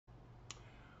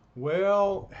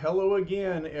Well, hello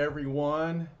again,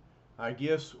 everyone. I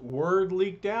guess word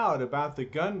leaked out about the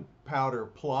gunpowder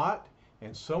plot,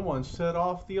 and someone set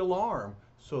off the alarm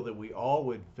so that we all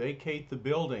would vacate the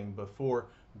building before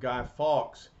Guy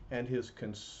Fawkes and his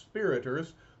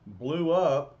conspirators blew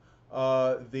up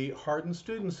the Hardin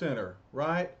Student Center,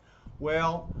 right?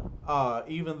 Well,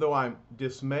 even though I'm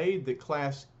dismayed that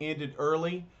class ended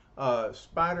early,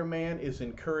 Spider-Man is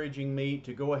encouraging me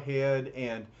to go ahead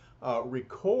and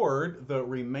record the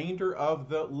remainder of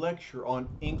the lecture on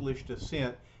English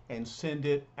Dissent and send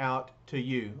it out to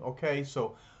you. Okay,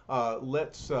 so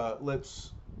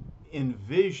let's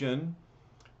envision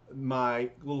my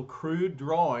little crude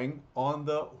drawing on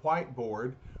the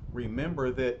whiteboard.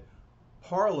 Remember that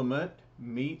Parliament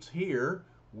meets here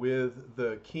with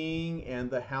the King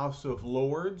and the House of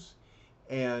Lords,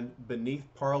 and beneath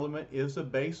Parliament is a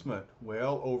basement.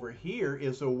 Well, over here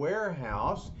is a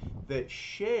warehouse that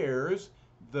shares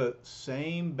the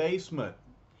same basement.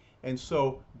 And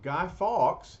so Guy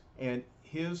Fawkes and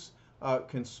his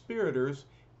conspirators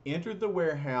entered the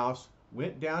warehouse,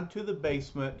 went down to the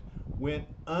basement, went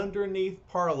underneath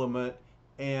Parliament,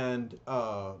 and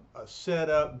set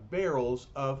up barrels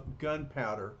of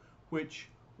gunpowder, which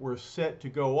were set to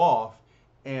go off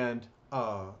and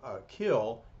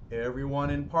kill everyone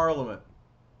in Parliament.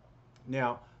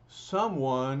 Now,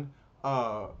 someone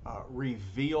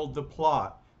revealed the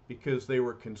plot because they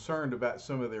were concerned about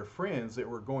some of their friends that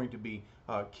were going to be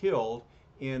killed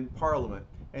in Parliament.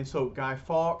 And so Guy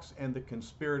Fawkes and the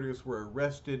conspirators were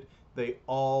arrested. They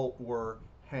all were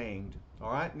hanged.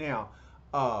 All right, now,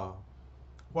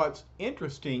 what's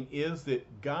interesting is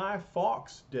that Guy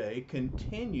Fawkes Day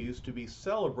continues to be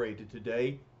celebrated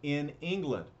today in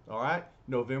England. All right,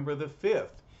 November the 5th.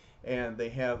 And they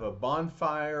have a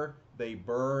bonfire. They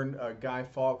burn Guy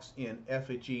Fawkes in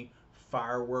effigy.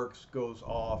 Fireworks goes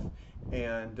off.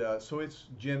 And so it's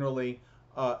generally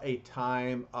a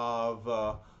time of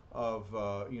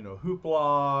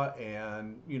hoopla,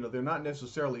 and they're not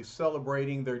necessarily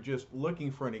celebrating. They're just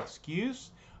looking for an excuse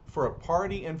for a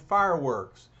party and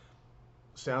fireworks.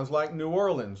 Sounds like New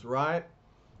Orleans, right?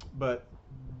 But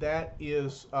that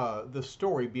is the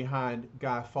story behind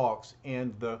Guy Fawkes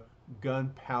and the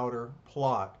gunpowder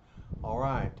plot. All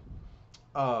right.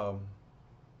 Um,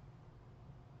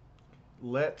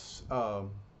 let's. I'm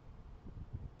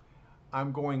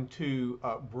going to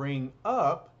bring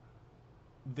up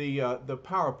the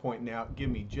PowerPoint now. Give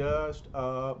me just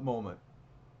a moment.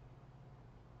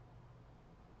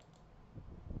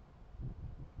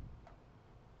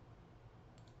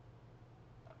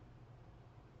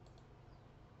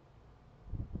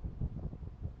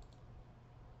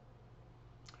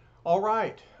 All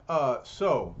right.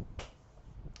 So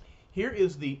here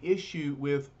is the issue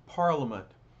with Parliament.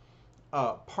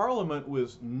 Parliament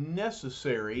was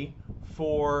necessary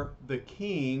for the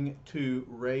king to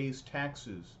raise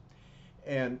taxes.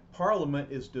 And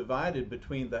Parliament is divided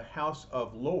between the House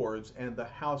of Lords and the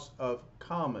House of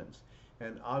Commons.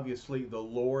 And obviously, the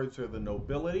Lords are the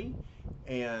nobility,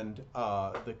 and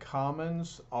the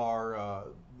Commons are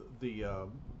the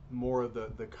more of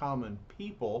the common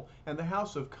people. And the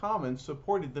House of Commons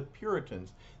supported the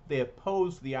Puritans. They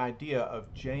opposed the idea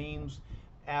of James'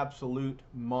 absolute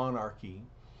monarchy.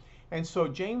 And so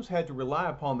James had to rely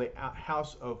upon the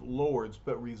House of Lords,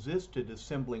 but resisted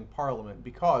assembling Parliament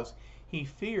because he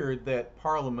feared that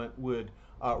Parliament would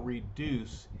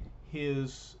reduce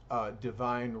his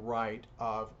divine right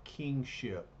of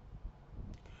kingship.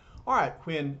 All right,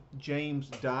 when James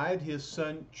died, his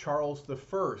son Charles I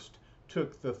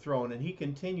took the throne, and he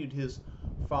continued his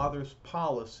father's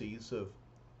policies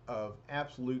of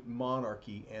absolute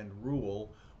monarchy and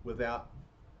rule without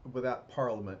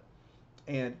Parliament.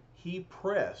 And he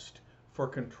pressed for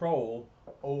control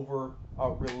over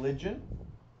religion.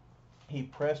 He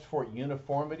pressed for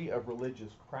uniformity of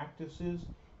religious practices.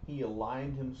 He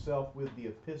aligned himself with the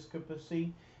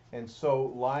episcopacy. And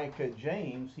so, like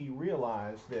James, he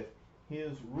realized that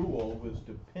his rule was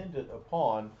dependent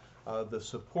upon the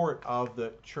support of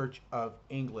the Church of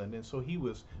England. And so he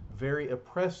was very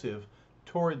oppressive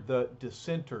toward the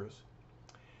dissenters.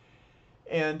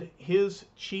 And his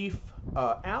chief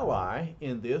ally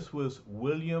in this was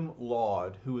William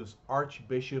Laud, who was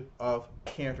Archbishop of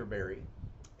Canterbury.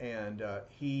 And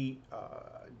he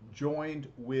joined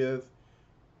with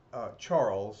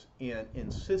Charles in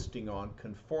insisting on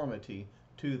conformity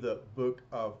to the Book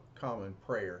of Common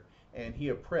Prayer. And he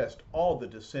oppressed all the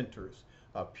dissenters,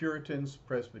 Puritans,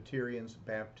 Presbyterians,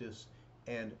 Baptists,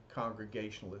 and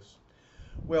Congregationalists.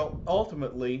 Well,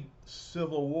 ultimately,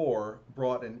 civil war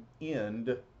brought an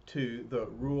end to the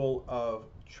rule of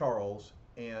Charles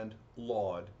and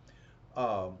Laud.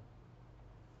 Um,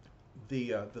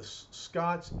 the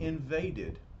Scots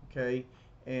invaded, okay,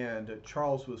 and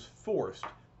Charles was forced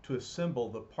to assemble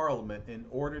the Parliament in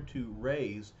order to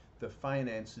raise the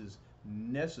finances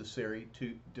necessary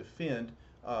to defend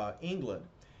England.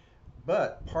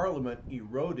 But Parliament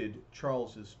eroded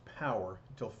Charles's power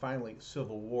until finally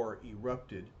civil war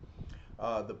erupted.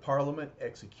 The Parliament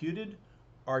executed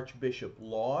Archbishop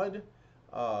Laud.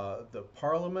 The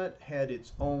Parliament had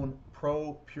its own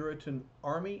pro-Puritan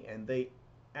army, and they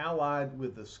allied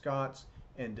with the Scots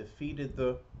and defeated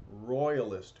the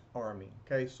Royalist army.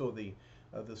 Okay, so the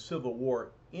Civil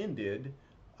War ended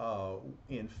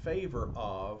in favor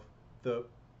of the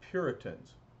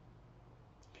Puritans.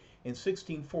 In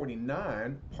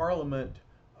 1649, Parliament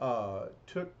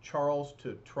took Charles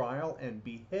to trial and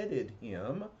beheaded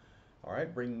him, all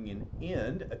right, bringing an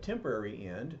end, a temporary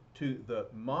end, to the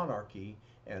monarchy,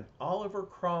 and Oliver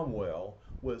Cromwell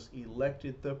was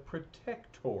elected the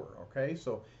Protector. Okay,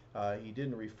 so he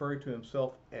didn't refer to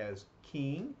himself as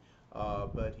king,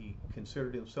 but he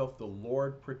considered himself the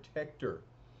Lord Protector.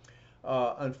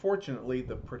 Unfortunately,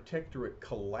 the Protectorate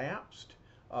collapsed.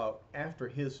 After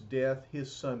his death, his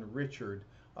son Richard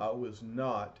was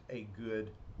not a good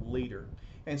leader.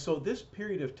 And so this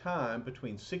period of time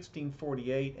between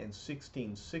 1648 and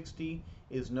 1660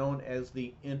 is known as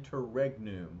the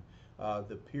interregnum,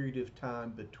 the period of time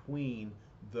between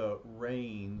the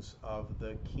reigns of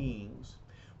the kings.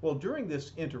 Well, during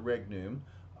this interregnum,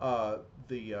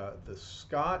 the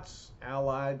Scots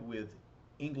allied with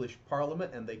English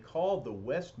Parliament, and they called the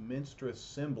Westminster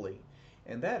Assembly,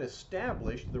 and that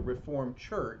established the Reformed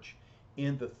Church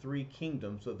in the three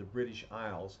kingdoms of the British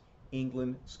Isles,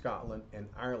 England, Scotland, and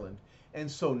Ireland. And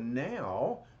so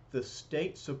now the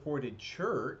state-supported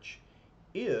church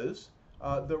is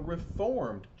the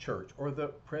Reformed Church, or the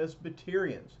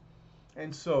Presbyterians.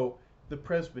 And so the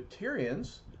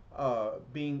Presbyterians,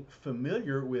 being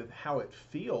familiar with how it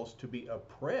feels to be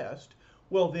oppressed,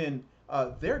 well then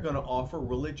they're going to offer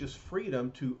religious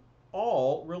freedom to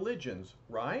all religions,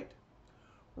 right?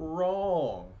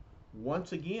 Wrong.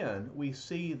 Once again, we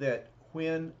see that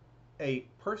when a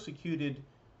persecuted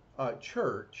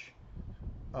church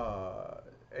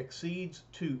accedes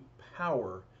to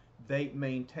power, they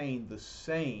maintain the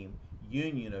same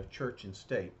union of church and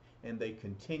state, and they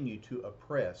continue to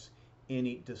oppress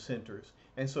any dissenters.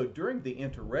 And so during the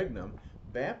interregnum,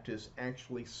 Baptists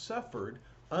actually suffered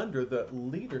under the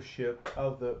leadership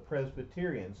of the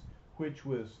Presbyterians, which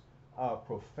was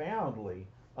profoundly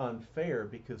unfair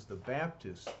because the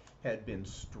Baptists had been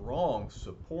strong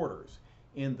supporters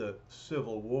in the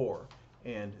Civil War,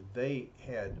 and they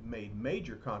had made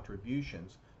major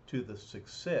contributions to the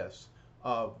success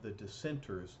of the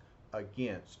dissenters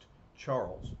against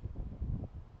Charles.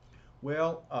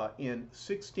 Well, in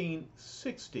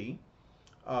 1660,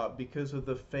 because of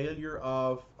the failure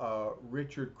of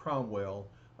Richard Cromwell,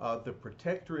 the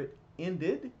Protectorate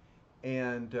ended,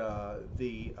 and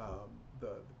the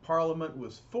Parliament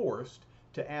was forced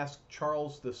to ask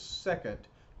Charles II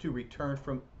to return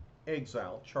from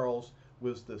exile. Charles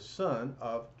was the son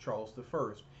of Charles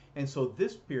I. And so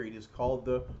this period is called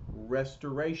the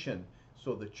Restoration.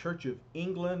 So the Church of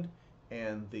England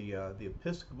and the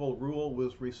Episcopal rule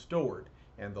was restored,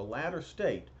 and the latter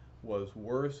state was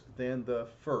worse than the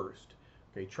first.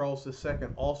 Okay, Charles II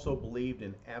also believed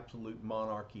in absolute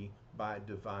monarchy by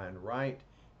divine right,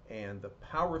 and the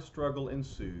power struggle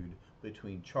ensued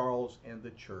between Charles and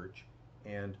the church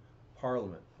and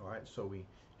Parliament. All right, so we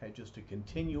had just a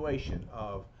continuation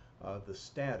of the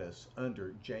status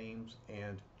under James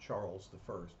and Charles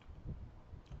I.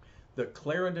 The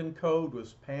Clarendon Code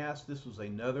was passed. This was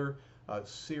another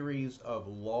series of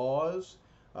laws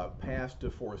passed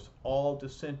to force all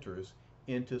dissenters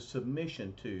into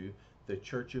submission to the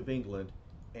Church of England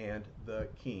and the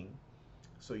King.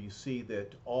 So you see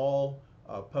that all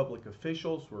public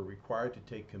officials were required to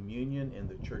take communion in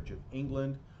the Church of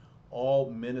England. All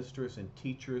ministers and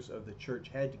teachers of the church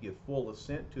had to give full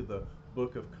assent to the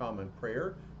Book of Common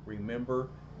Prayer. Remember,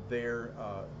 their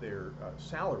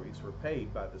salaries were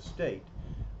paid by the state.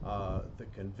 The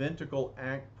Conventicle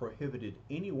Act prohibited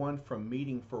anyone from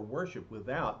meeting for worship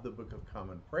without the Book of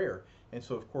Common Prayer. And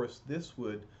so, of course, this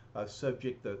would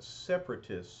subject the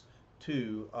separatists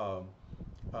to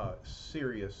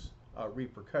serious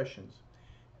repercussions.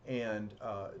 And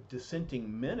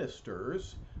dissenting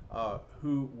ministers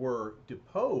who were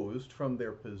deposed from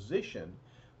their position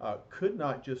could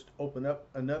not just open up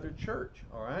another church,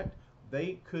 all right?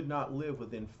 They could not live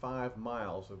within 5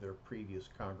 miles of their previous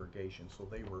congregation, so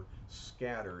they were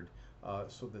scattered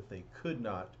so that they could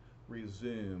not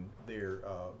resume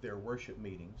their worship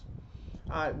meetings.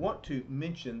 I want to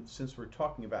mention, since we're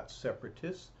talking about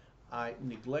separatists, I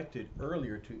neglected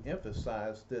earlier to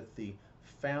emphasize that the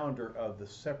founder of the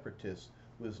separatists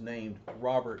was named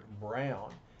Robert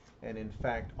Brown. And in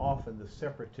fact, often the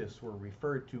separatists were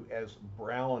referred to as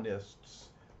Brownists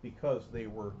because they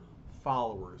were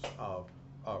followers of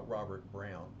Robert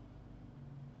Brown.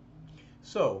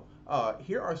 So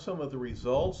here are some of the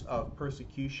results of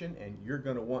persecution, and you're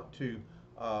going to want to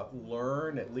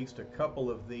learn at least a couple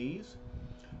of these.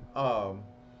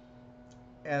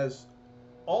 As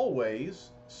always,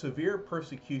 severe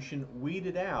persecution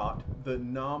weeded out the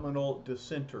nominal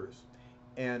dissenters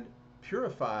and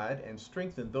purified and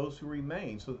strengthened those who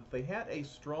remained, so that they had a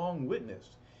strong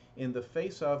witness in the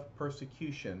face of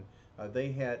persecution.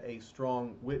 They had a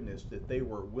strong witness that they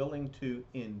were willing to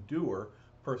endure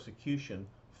persecution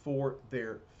for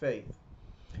their faith.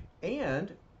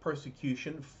 And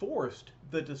persecution forced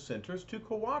the dissenters to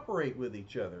cooperate with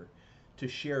each other, to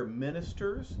share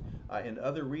ministers and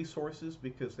other resources,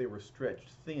 because they were stretched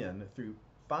thin through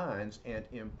fines and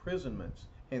imprisonments.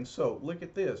 And so, look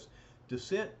at this.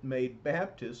 Dissent made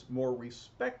Baptists more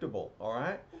respectable, all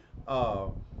right?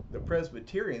 The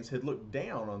Presbyterians had looked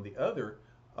down on the other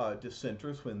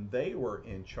dissenters when they were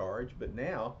in charge, but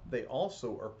now they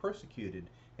also are persecuted.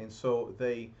 And so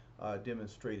they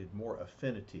demonstrated more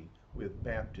affinity with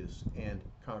Baptists and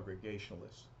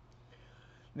Congregationalists.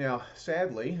 Now,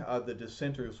 sadly, the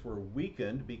dissenters were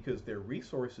weakened because their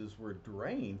resources were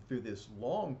drained through this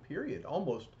long period,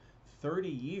 almost 30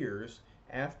 years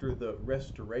after the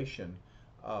Restoration.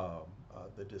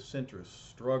 The dissenters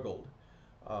struggled,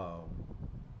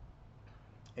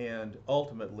 and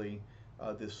ultimately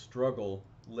this struggle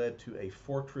led to a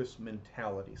fortress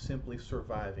mentality. Simply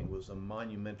surviving was a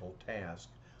monumental task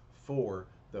for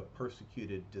the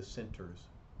persecuted dissenters.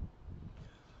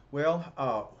 Well,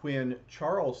 when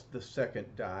Charles II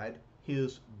died,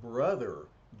 his brother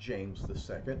James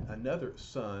II, another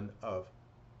son of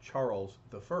Charles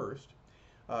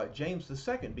I, James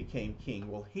II became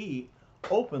king. Well, he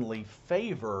openly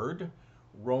favored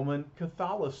Roman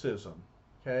Catholicism,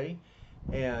 okay?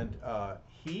 And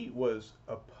he was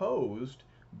opposed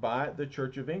by the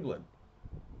Church of England,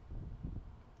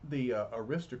 the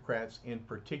aristocrats in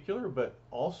particular, but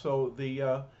also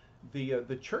the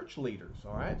church leaders,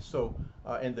 all right? So,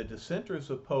 and the dissenters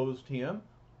opposed him.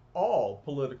 All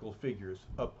political figures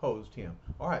opposed him.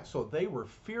 All right, so they were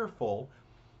fearful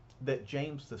that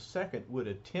James II would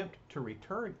attempt to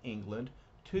return England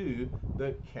to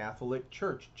the Catholic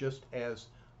Church, just as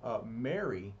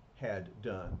Mary had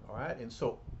done, all right? And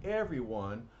so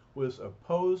everyone was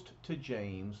opposed to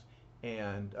James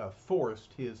and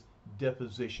forced his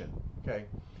deposition, okay?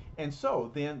 And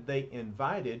so then they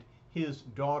invited his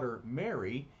daughter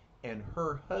Mary and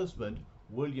her husband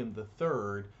William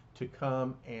III to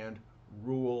come and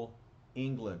rule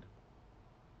England.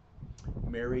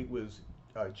 Mary was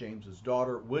James's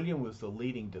daughter. William was the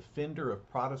leading defender of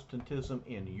Protestantism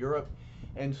in Europe,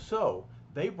 and so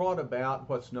they brought about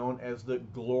what's known as the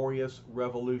Glorious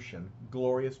Revolution.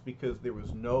 Glorious because there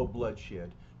was no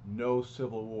bloodshed, no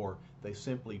civil war. They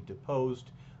simply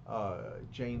deposed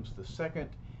James II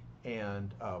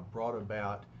and brought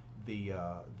about the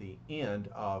end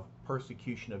of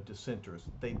persecution of dissenters.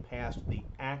 They passed the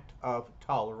Act of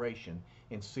Toleration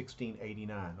in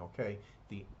 1689, okay?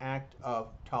 The Act of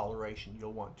Toleration.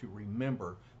 You'll want to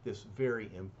remember this very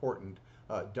important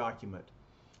document.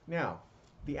 Now,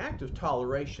 the Act of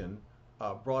Toleration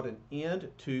brought an end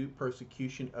to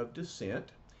persecution of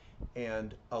dissent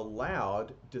and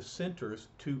allowed dissenters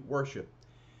to worship.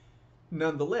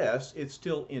 Nonetheless, it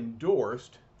still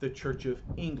endorsed the Church of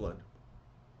England.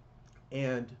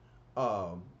 And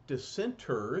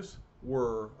dissenters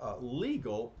were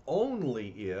legal only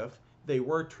if they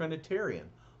were Trinitarian.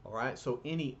 All right, so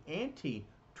any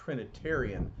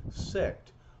anti-Trinitarian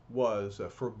sect was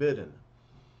forbidden.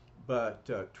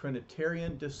 But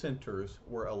Trinitarian dissenters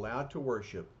were allowed to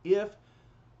worship if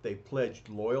they pledged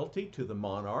loyalty to the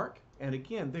monarch. And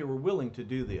again, they were willing to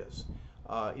do this.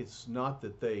 It's not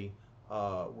that they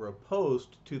were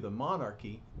opposed to the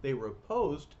monarchy. They were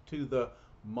opposed to the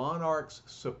monarch's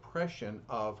suppression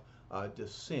of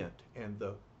dissent and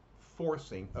the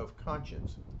forcing of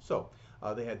conscience. So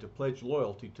they had to pledge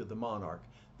loyalty to the monarch.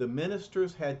 The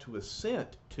ministers had to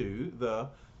assent to the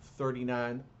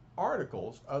 39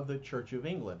 Articles of the Church of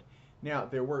England. Now,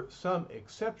 there were some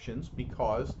exceptions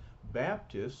because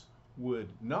Baptists would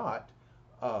not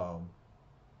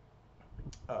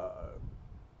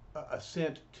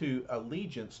assent to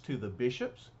allegiance to the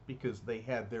bishops because they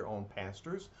had their own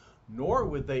pastors, nor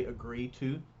would they agree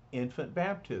to infant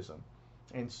baptism.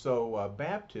 And so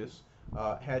Baptists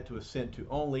had to assent to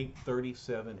only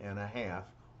 37 and a half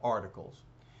articles.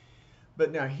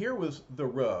 But now here was the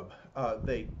rub.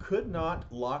 They could not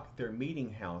lock their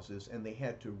meeting houses and they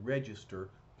had to register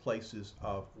places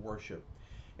of worship.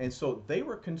 And so they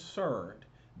were concerned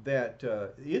that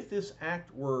if this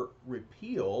act were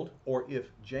repealed or if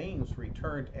James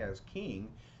returned as king,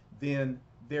 then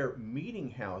their meeting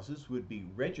houses would be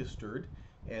registered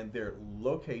and their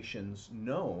locations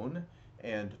known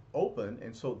and open,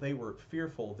 and so they were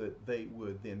fearful that they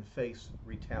would then face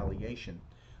retaliation.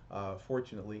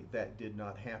 Fortunately, that did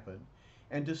not happen.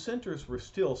 And dissenters were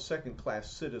still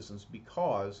second-class citizens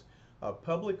because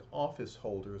public office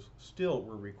holders still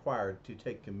were required to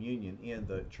take communion in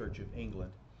the Church of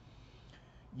England.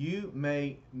 You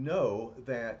may know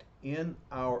that in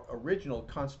our original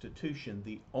Constitution,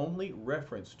 the only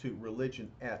reference to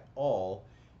religion at all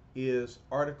is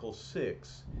Article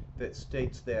 6 that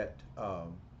states that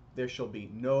there shall be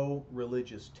no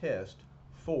religious test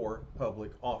for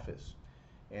public office.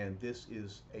 And this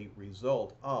is a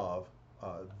result of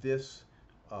this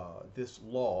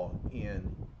law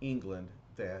in England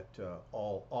that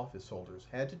all office holders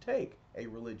had to take a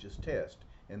religious test,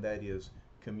 and that is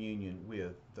communion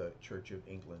with the Church of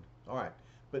England. All right,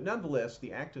 but nonetheless,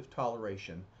 the Act of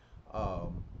Toleration,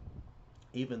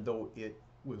 even though it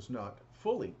was not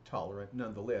fully tolerant,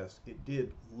 nonetheless, it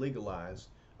did legalize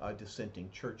dissenting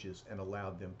churches and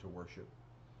allowed them to worship.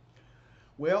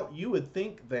 Well, you would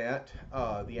think that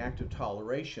the Act of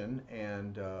Toleration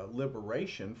and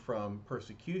liberation from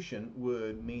persecution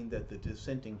would mean that the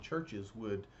dissenting churches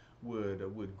would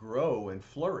grow and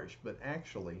flourish, but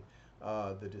actually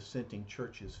the dissenting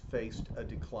churches faced a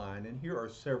decline, and here are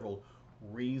several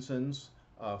reasons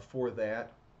for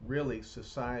that. Really,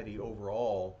 society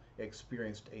overall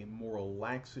experienced a moral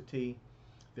laxity.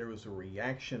 There was a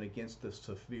reaction against the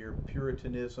severe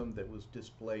Puritanism that was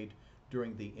displayed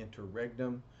during the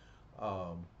interregnum.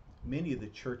 Many of the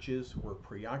churches were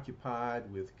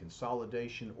preoccupied with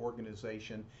consolidation,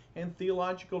 organization, and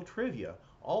theological trivia.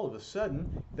 All of a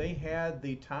sudden, they had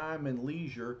the time and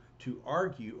leisure to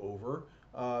argue over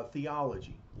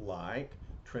theology, like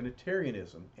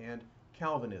Trinitarianism and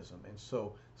Calvinism. And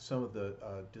so some of the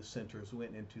dissenters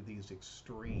went into these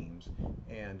extremes,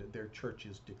 and their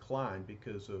churches declined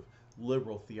because of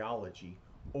liberal theology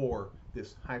or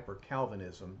this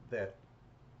hyper-Calvinism that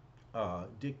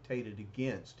dictated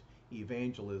against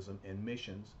evangelism and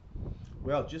missions.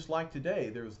 Well, just like today,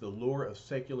 there's the lure of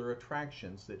secular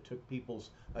attractions that took people's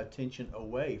attention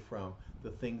away from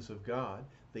the things of God.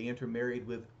 They intermarried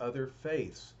with other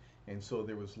faiths, and so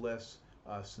there was less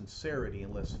sincerity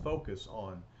and less focus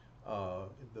on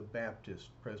the Baptist,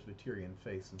 Presbyterian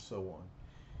faiths, and so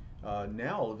on.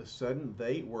 Now, all of a sudden,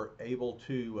 they were able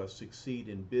to succeed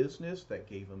in business. That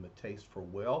gave them a taste for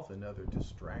wealth, another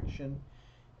distraction,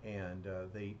 and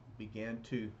they began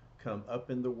to come up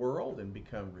in the world and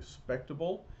become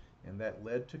respectable, and that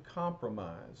led to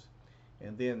compromise.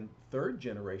 And then third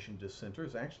generation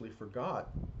dissenters actually forgot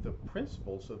the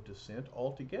principles of dissent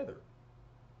altogether.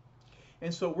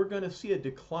 And so we're going to see a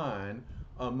decline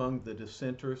among the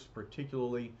dissenters,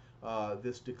 particularly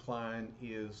this decline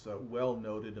is well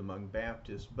noted among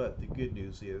Baptists, but the good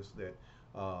news is that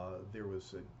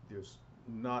there's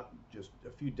not just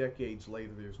a few decades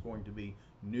later, there's going to be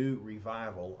new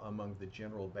revival among the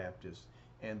general Baptists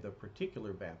and the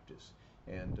particular Baptists.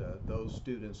 And those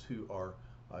students who are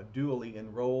dually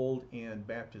enrolled in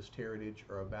Baptist Heritage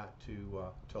are about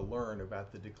to learn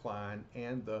about the decline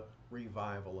and the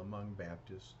revival among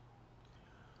Baptists.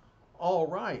 All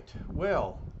right,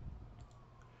 well,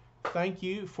 thank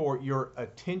you for your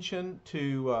attention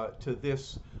to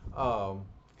this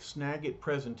Snagit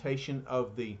presentation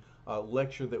of the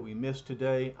lecture that we missed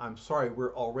today. I'm sorry,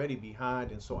 we're already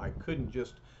behind, and so I couldn't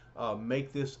just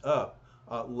make this up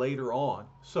later on.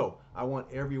 So I want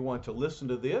everyone to listen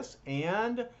to this,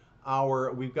 and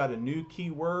we've got a new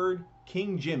keyword,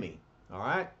 King Jimmy. All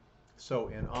right. So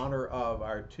in honor of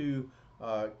our two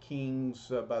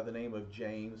kings by the name of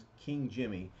James, King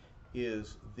Jimmy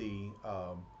is the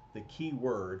key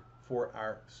word for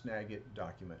our Snagit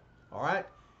document. All right.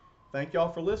 Thank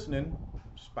y'all for listening.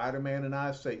 Spider-Man and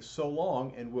I say so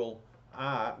long, and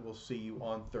I will see you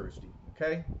on Thursday.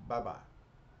 Okay? Bye-bye.